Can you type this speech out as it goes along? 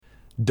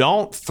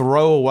Don't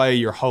throw away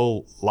your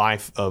whole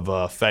life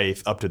of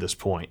faith up to this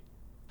point.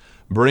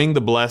 Bring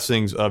the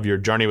blessings of your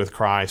journey with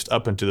Christ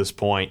up until this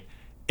point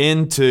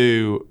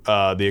into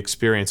the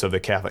experience of the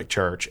Catholic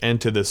Church,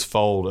 into this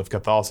fold of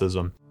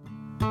Catholicism.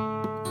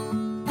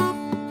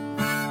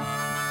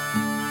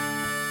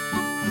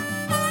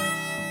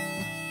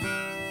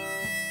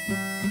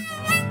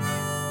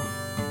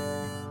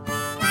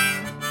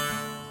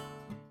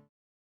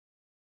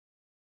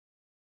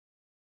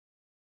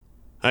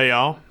 Hey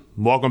y'all,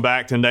 welcome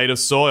back to Native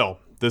Soil.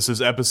 This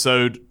is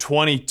episode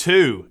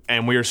 22,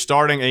 and we are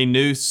starting a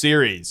new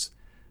series.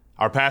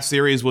 Our past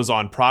series was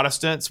on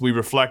Protestants. We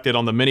reflected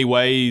on the many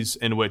ways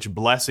in which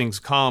blessings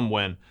come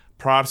when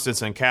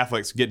Protestants and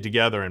Catholics get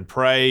together and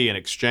pray and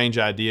exchange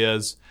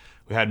ideas.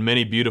 We had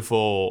many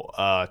beautiful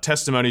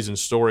testimonies and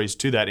stories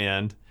to that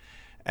end.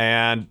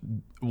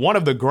 And one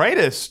of the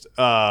greatest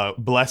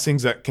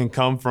blessings that can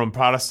come from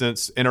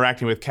Protestants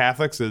interacting with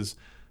Catholics is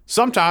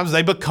sometimes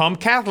they become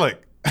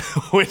Catholic.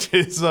 Which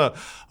is a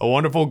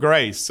wonderful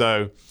grace.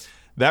 So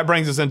that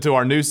brings us into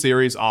our new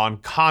series on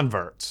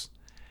converts.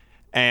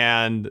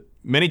 And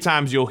many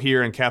times you'll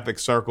hear in Catholic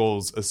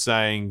circles a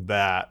saying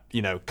that,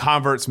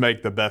 converts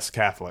make the best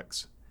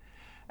Catholics.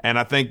 And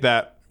I think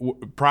that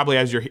probably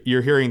as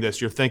you're hearing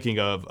this, you're thinking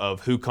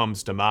of who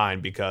comes to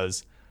mind,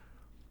 because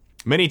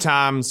many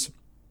times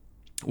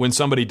when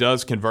somebody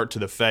does convert to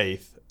the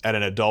faith at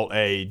an adult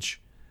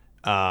age,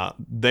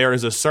 there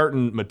is a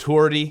certain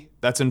maturity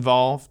that's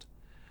involved.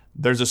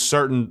 There's a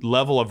certain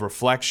level of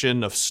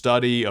reflection, of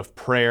study, of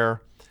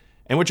prayer,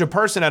 in which a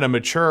person at a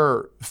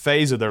mature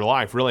phase of their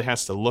life really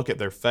has to look at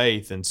their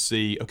faith and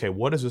see, okay,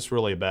 what is this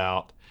really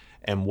about?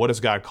 And what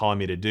is God calling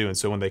me to do? And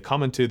so when they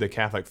come into the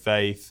Catholic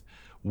faith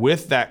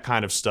with that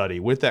kind of study,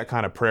 with that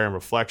kind of prayer and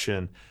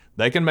reflection,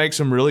 they can make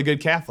some really good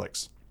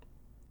Catholics.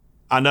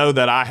 I know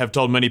that I have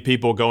told many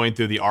people going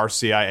through the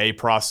RCIA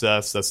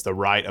process, that's the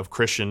Rite of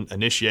Christian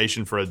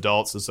Initiation for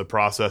Adults, it's a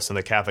process in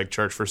the Catholic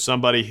Church for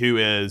somebody who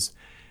is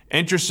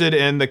interested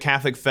in the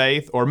Catholic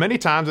faith, or many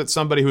times it's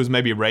somebody who was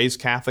maybe raised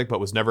Catholic but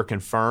was never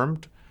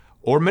confirmed,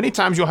 or many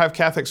times you'll have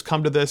Catholics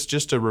come to this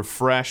just to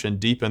refresh and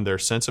deepen their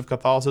sense of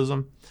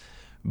Catholicism.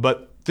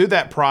 But through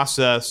that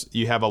process,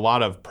 you have a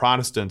lot of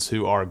Protestants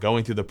who are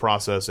going through the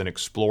process and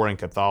exploring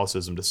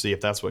Catholicism to see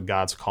if that's what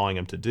God's calling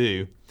them to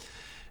do.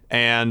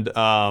 And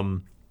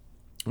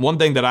one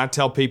thing that I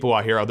tell people,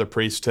 I hear other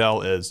priests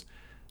tell, is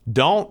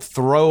don't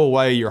throw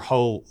away your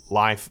whole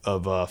life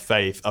of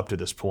faith up to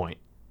this point.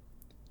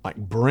 Like,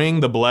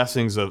 bring the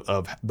blessings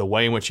of the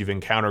way in which you've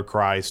encountered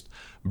Christ,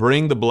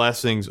 bring the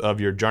blessings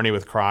of your journey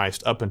with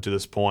Christ up until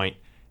this point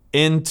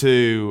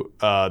into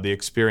the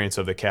experience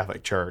of the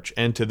Catholic Church,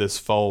 into this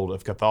fold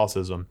of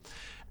Catholicism.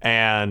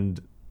 And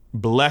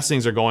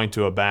blessings are going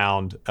to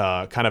abound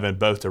kind of in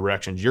both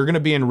directions. You're going to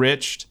be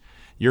enriched.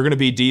 You're going to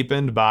be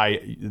deepened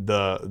by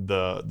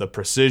the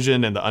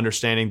precision and the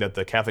understanding that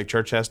the Catholic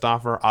Church has to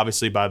offer,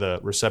 obviously by the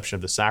reception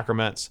of the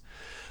sacraments.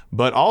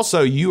 But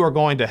also you are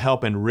going to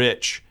help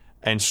enrich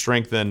and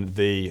strengthen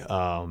the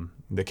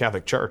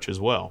Catholic Church as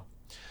well.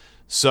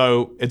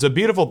 So it's a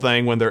beautiful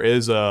thing when there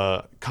is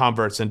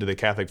converts into the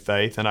Catholic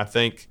faith, and I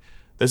think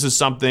this is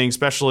something,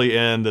 especially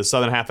in the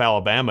southern half of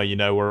Alabama,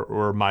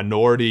 we're a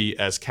minority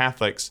as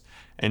Catholics,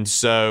 and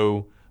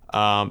so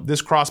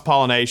this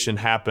cross-pollination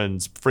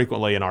happens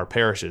frequently in our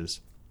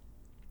parishes.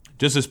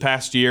 Just this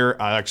past year,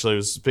 I actually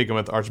was speaking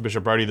with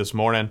Archbishop Brody this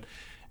morning,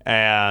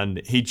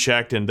 and he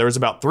checked, and there was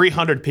about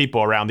 300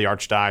 people around the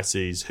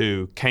Archdiocese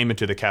who came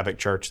into the Catholic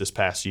Church this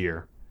past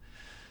year.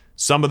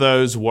 Some of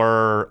those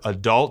were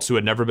adults who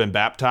had never been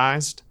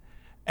baptized,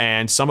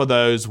 and some of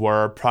those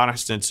were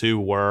Protestants who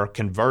were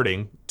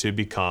converting to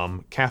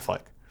become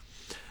Catholic.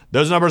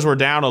 Those numbers were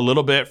down a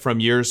little bit from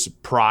years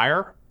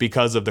prior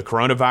because of the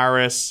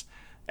coronavirus.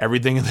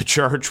 Everything in the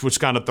church was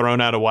kind of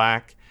thrown out of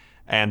whack,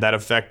 and that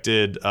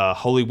affected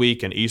Holy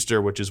Week and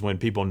Easter, which is when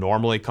people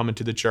normally come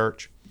into the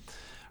church.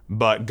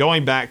 But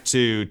going back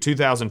to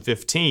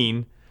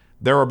 2015,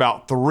 there were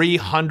about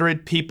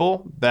 300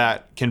 people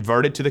that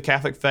converted to the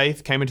Catholic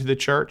faith, came into the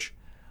church,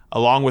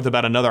 along with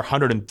about another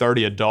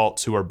 130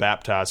 adults who were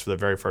baptized for the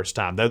very first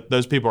time.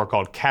 Those people are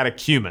called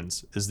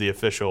catechumens, is the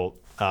official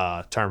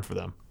term for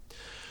them.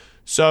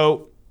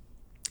 So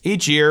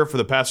each year for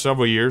the past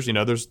several years,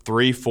 there's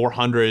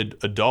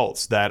 300-400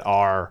 adults that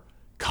are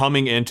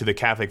coming into the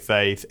Catholic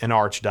faith in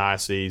our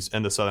Archdiocese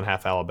in the southern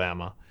half of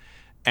Alabama.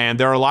 And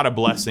there are a lot of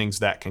blessings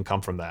that can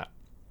come from that.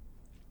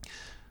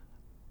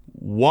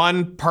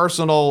 One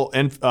personal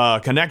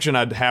connection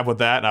I'd have with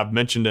that, and I've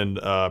mentioned in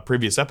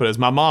previous episodes, is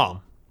my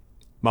mom.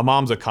 My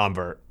mom's a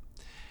convert.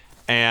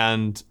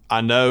 And I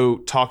know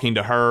talking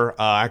to her,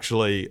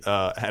 actually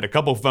had a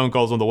couple of phone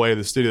calls on the way to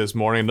the studio this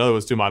morning. Another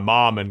was to my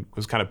mom, and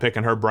was kind of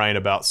picking her brain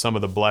about some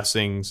of the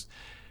blessings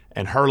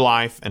in her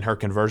life and her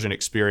conversion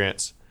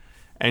experience.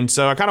 And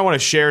so I kind of want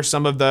to share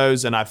some of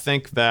those, and I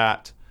think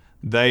that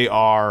they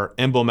are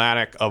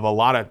emblematic of a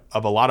lot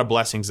of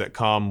blessings that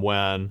come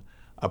when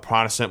a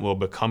Protestant will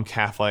become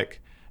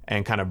Catholic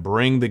and kind of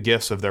bring the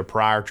gifts of their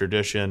prior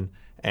tradition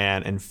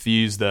and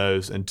infuse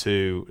those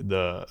into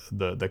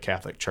the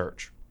Catholic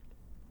Church.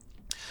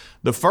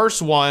 The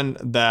first one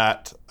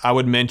that I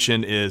would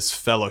mention is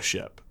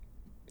fellowship.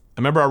 I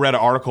remember I read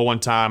an article one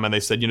time and they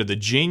said, the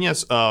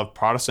genius of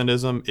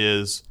Protestantism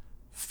is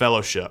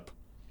fellowship.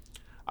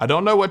 I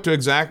don't know what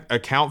to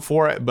account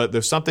for it, but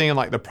there's something in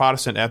like the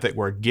Protestant ethic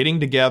where getting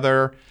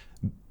together,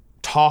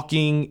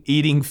 talking,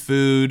 eating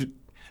food,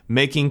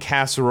 making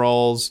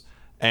casseroles,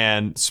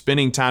 and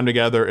spending time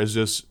together is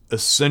just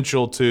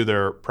essential to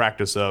their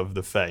practice of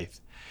the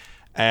faith.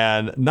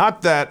 And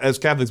not that as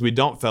Catholics we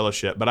don't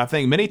fellowship, but I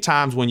think many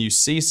times when you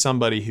see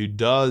somebody who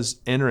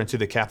does enter into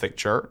the Catholic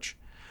Church,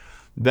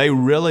 they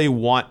really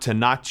want to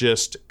not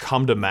just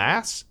come to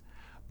Mass,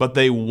 but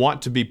they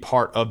want to be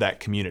part of that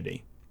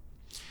community.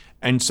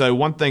 And so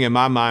one thing in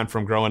my mind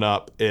from growing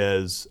up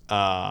is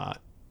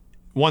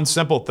one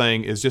simple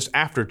thing is just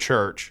after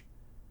church,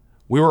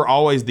 we were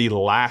always the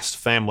last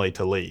family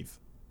to leave.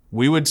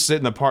 We would sit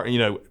in the park,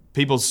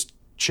 people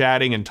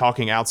chatting and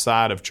talking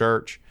outside of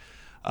church.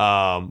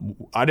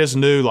 I just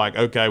knew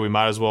okay, we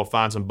might as well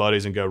find some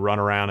buddies and go run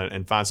around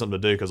and find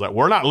something to do because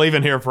we're not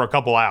leaving here for a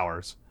couple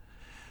hours.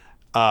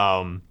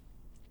 That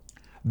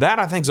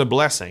I think is a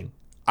blessing.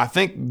 I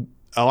think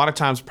a lot of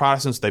times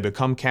Protestants, they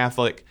become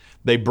Catholic.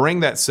 They bring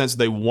that sense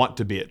they want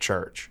to be at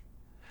church.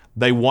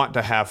 They want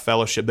to have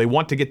fellowship. They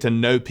want to get to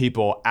know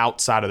people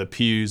outside of the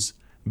pews,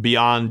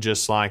 beyond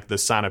just like the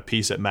sign of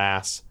peace at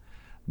Mass.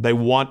 They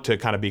want to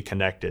kind of be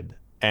connected.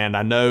 And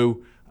I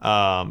know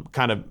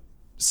kind of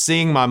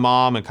seeing my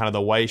mom and kind of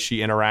the way she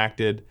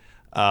interacted,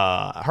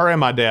 her and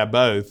my dad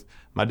both,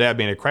 my dad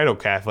being a cradle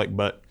Catholic,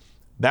 but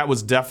that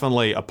was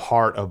definitely a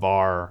part of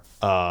our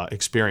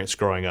experience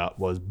growing up,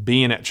 was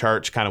being at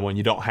church kind of when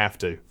you don't have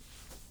to.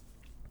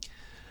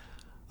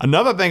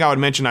 Another thing I would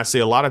mention I see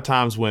a lot of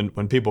times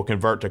when people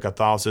convert to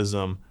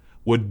Catholicism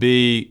would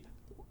be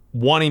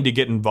wanting to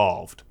get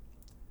involved.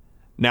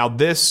 Now,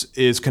 this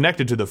is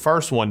connected to the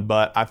first one,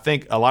 but I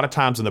think a lot of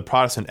times in the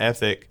Protestant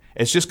ethic,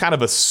 it's just kind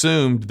of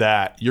assumed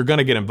that you're going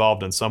to get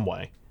involved in some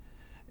way.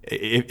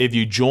 If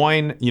you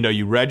join,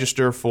 you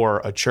register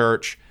for a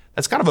church,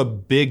 that's kind of a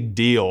big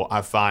deal,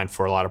 I find,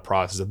 for a lot of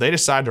Protestants. If they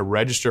decide to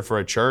register for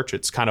a church,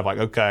 it's kind of like,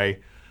 okay,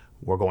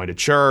 we're going to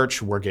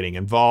church, we're getting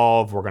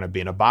involved, we're going to be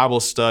in a Bible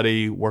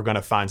study, we're going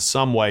to find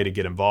some way to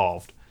get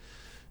involved.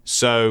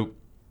 So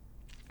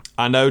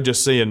I know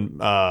just seeing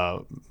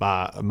my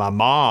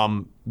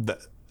mom,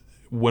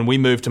 when we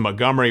moved to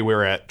Montgomery, we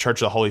were at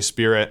Church of the Holy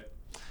Spirit,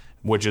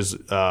 which is,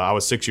 I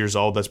was 6 years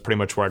old. That's pretty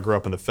much where I grew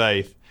up in the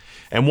faith.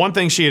 And one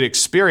thing she had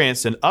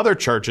experienced in other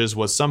churches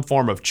was some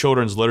form of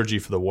children's liturgy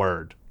for the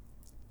Word.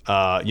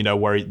 Where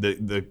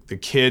the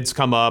kids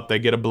come up, they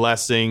get a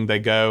blessing, they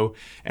go,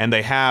 and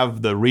they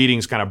have the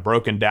readings kind of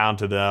broken down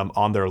to them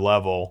on their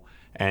level,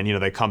 and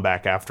they come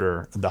back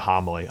after the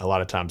homily a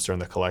lot of times during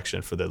the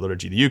collection for the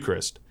liturgy of the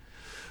Eucharist.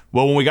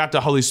 Well, when we got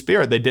to Holy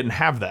Spirit, they didn't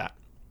have that.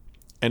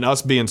 And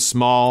us being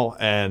small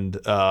and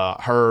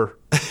her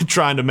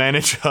trying to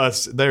manage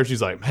us there,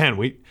 she's like,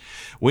 man,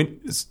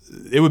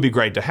 it would be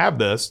great to have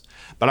this.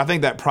 But I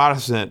think that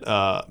Protestant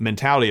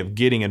mentality of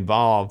getting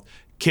involved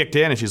kicked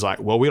in, and she's like,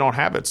 well, we don't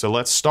have it, so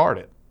let's start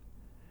it.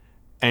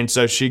 And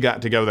so she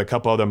got together with a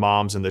couple other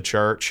moms in the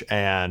church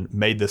and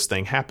made this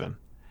thing happen.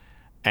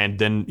 And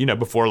then,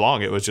 before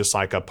long, it was just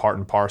like a part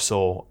and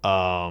parcel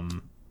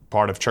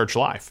part of church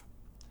life.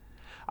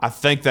 I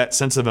think that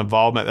sense of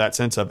involvement, that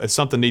sense of if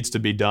something needs to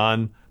be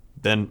done,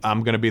 then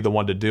I'm going to be the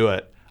one to do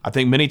it. I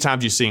think many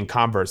times you see in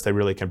converts, they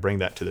really can bring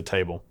that to the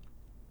table.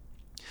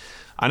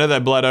 I know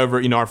that bled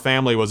over, our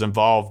family was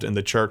involved in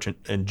the church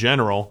in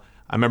general.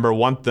 I remember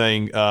one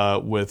thing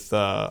with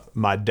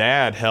my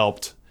dad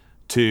helped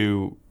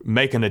to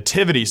make a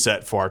nativity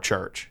set for our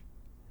church.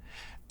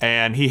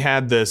 And he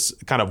had this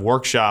kind of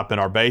workshop in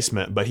our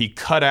basement, but he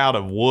cut out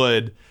of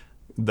wood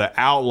the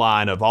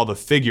outline of all the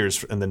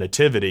figures in the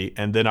nativity.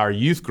 And then our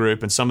youth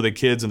group and some of the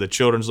kids in the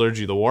Children's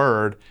Liturgy of the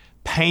Word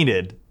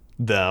painted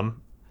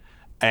them.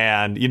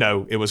 And,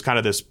 it was kind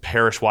of this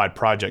parish-wide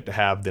project to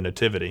have the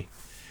nativity.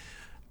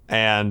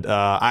 And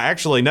I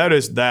actually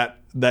noticed that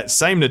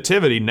same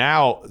nativity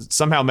now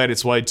somehow made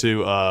its way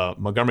to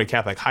Montgomery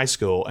Catholic High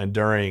School, and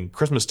during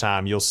Christmas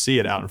time, you'll see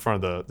it out in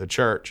front of the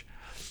church.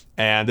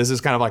 And this is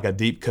kind of like a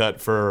deep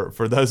cut for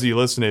those of you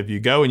listening. If you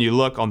go and you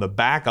look on the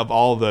back of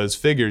all of those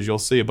figures, you'll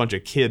see a bunch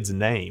of kids'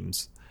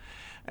 names.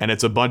 And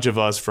it's a bunch of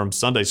us from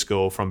Sunday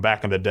school from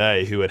back in the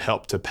day who had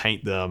helped to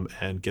paint them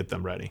and get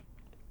them ready.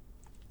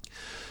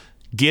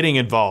 Getting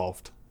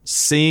involved,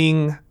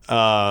 seeing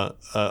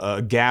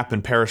a gap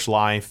in parish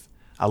life.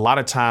 A lot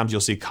of times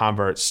you'll see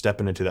converts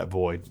stepping into that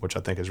void, which I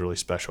think is really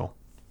special.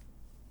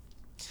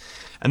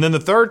 And then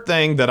the third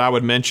thing that I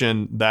would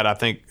mention that I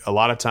think a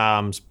lot of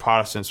times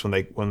Protestants, when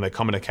they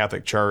come into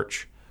Catholic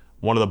Church,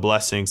 one of the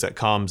blessings that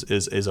comes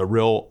is a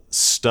real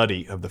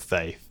study of the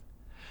faith,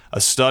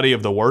 a study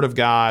of the Word of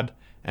God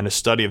and a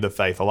study of the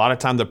faith. A lot of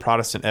times the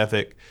Protestant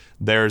ethic,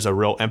 there's a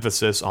real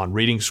emphasis on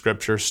reading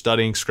Scripture,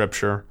 studying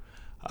Scripture,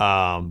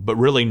 but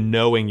really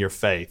knowing your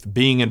faith,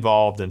 being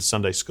involved in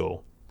Sunday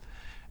school.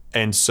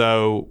 And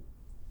so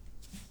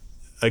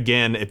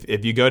again,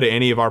 if you go to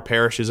any of our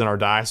parishes in our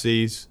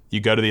diocese, you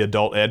go to the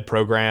adult ed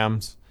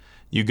programs,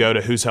 you go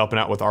to Who's Helping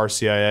Out with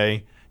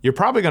RCIA, you're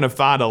probably going to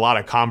find a lot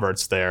of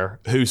converts there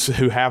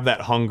who have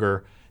that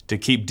hunger to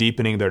keep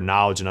deepening their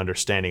knowledge and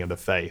understanding of the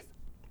faith.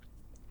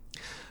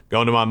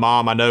 Going to my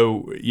mom, I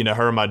know,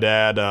 her and my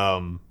dad,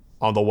 on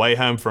the way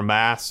home from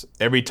Mass,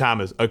 every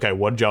time is, okay,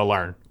 what did y'all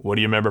learn? What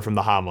do you remember from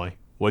the homily?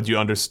 What did you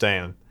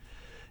understand?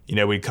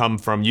 We'd come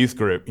from youth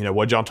group,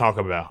 what did y'all talk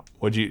about?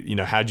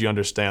 How'd you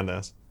understand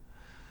this?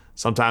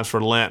 Sometimes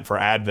for Lent, for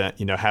Advent,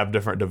 have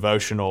different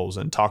devotionals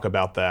and talk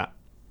about that.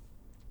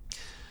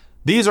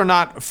 These are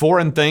not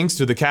foreign things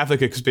to the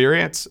Catholic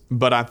experience,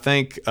 but I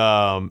think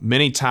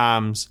many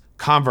times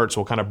converts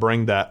will kind of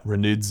bring that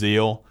renewed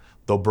zeal.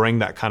 They'll bring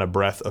that kind of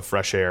breath of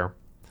fresh air.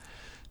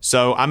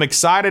 So I'm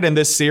excited in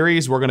this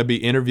series. We're going to be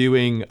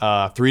interviewing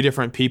 3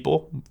 different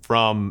people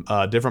from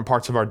different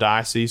parts of our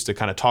diocese to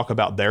kind of talk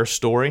about their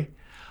story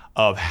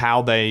of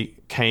how they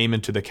came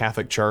into the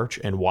Catholic Church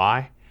and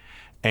why,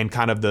 and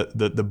kind of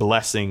the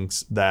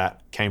blessings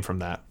that came from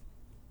that.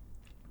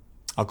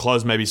 I'll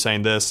close maybe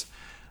saying this.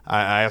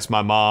 I asked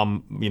my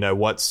mom,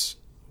 what's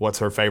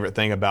her favorite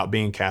thing about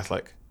being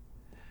Catholic?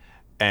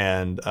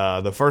 And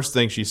the first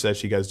thing she said,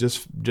 she goes,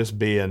 just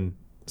being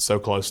so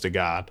close to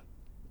God,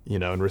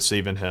 and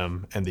receiving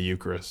Him and the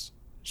Eucharist.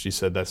 She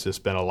said that's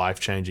just been a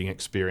life-changing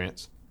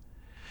experience.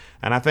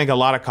 And I think a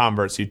lot of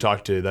converts you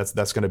talk to,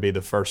 that's going to be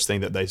the first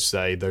thing that they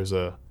say.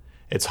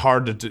 It's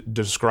hard to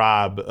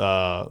describe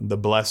the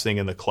blessing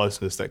and the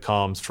closeness that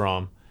comes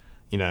from,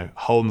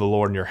 holding the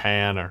Lord in your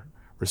hand or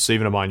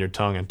receiving Him on your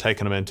tongue and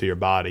taking Him into your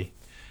body.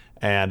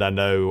 And I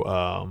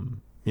know,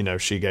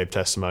 she gave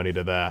testimony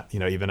to that.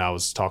 Even I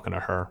was talking to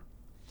her.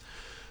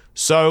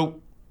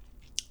 So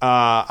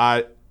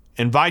I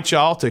invite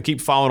y'all to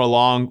keep following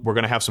along. We're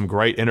going to have some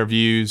great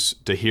interviews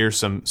to hear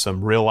some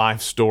real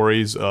life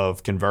stories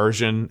of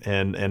conversion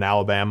in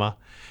Alabama.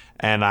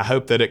 And I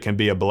hope that it can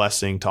be a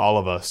blessing to all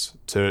of us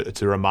to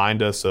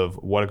remind us of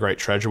what a great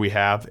treasure we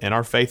have in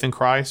our faith in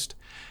Christ.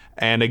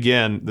 And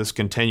again, this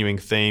continuing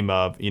theme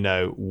of,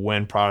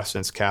 when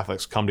Protestants,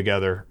 Catholics come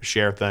together,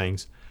 share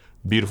things,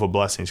 beautiful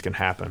blessings can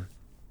happen.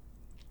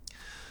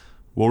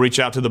 We'll reach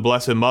out to the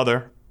Blessed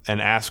Mother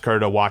and ask her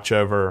to watch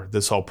over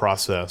this whole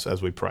process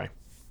as we pray. In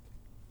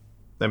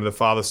the name of the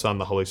Father, Son,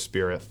 and the Holy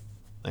Spirit.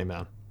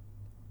 Amen.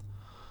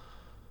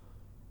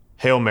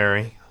 Hail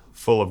Mary,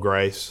 full of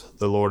grace,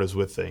 the Lord is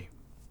with thee.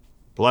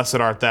 Blessed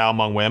art thou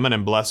among women,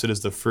 and blessed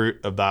is the fruit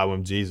of thy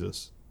womb,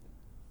 Jesus.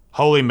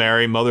 Holy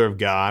Mary, Mother of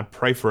God,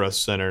 pray for us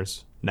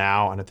sinners,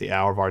 now and at the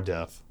hour of our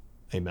death.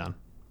 Amen.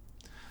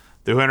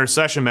 Through her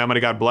intercession, may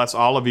Almighty God bless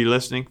all of you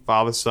listening,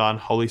 Father, Son,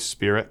 Holy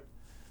Spirit.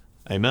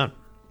 Amen.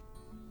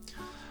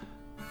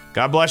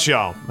 God bless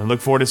y'all, and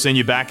look forward to seeing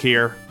you back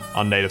here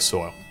on Native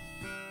Soil.